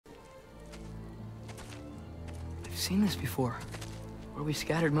seen this before. Where we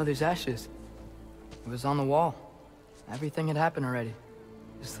scattered Mother's ashes. It was on the wall. Everything had happened already.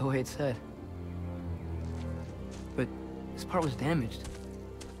 Just the way it said. But this part was damaged.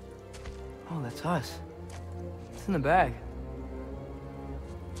 Oh, that's us. It's in the bag.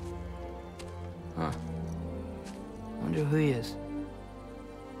 Huh. Wonder who he is.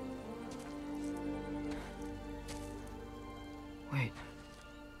 Wait.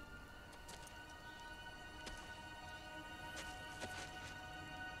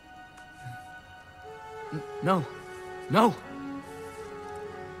 No. No!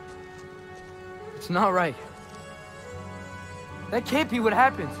 It's not right. That can't be what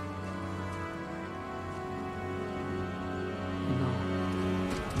happens.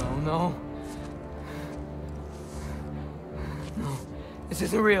 No. No. No. This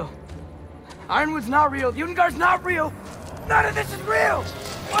isn't real. Ironwood's not real. Ungar's not real. None of this is real!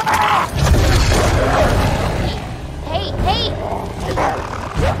 Ah! Hey!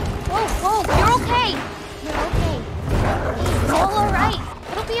 Whoa, you're okay! You're okay. It's all alright.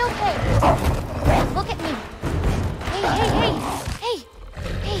 It'll be okay. Look at me.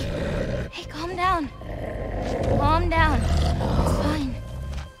 Hey, calm down. Calm down. It's fine.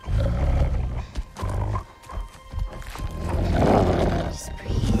 Just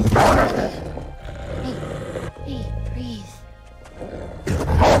breathe. Hey, breathe.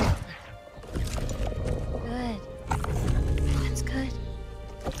 Good. That's good.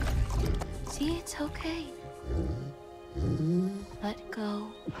 See, it's okay. Let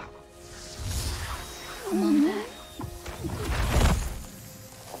go. Come on back.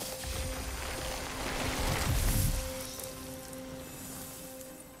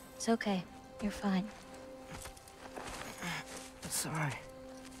 It's okay. You're fine. It's alright.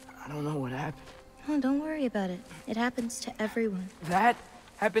 I don't know what happened. Oh, don't worry about it. It happens to everyone. That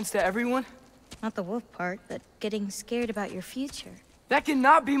happens to everyone? Not the wolf part, but getting scared about your future. That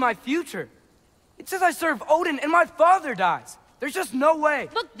cannot be my future. It says I serve Odin and my father dies. There's just no way.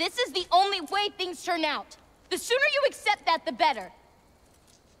 Look, this is the only way things turn out. The sooner you accept that, the better.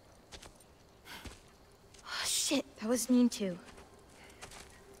 Oh, shit, that was mean too.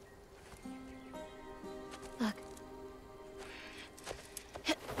 Look.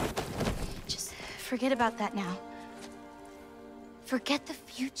 Just forget about that now. Forget the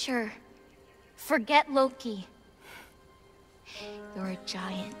future. Forget Loki. You're a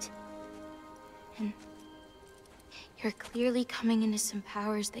giant. And you're clearly coming into some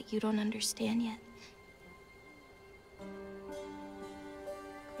powers that you don't understand yet.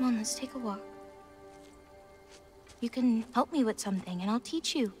 Come on, let's take a walk. You can help me with something, and I'll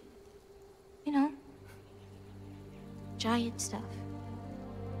teach you. You know, giant stuff.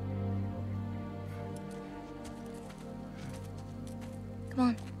 Come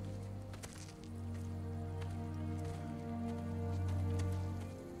on.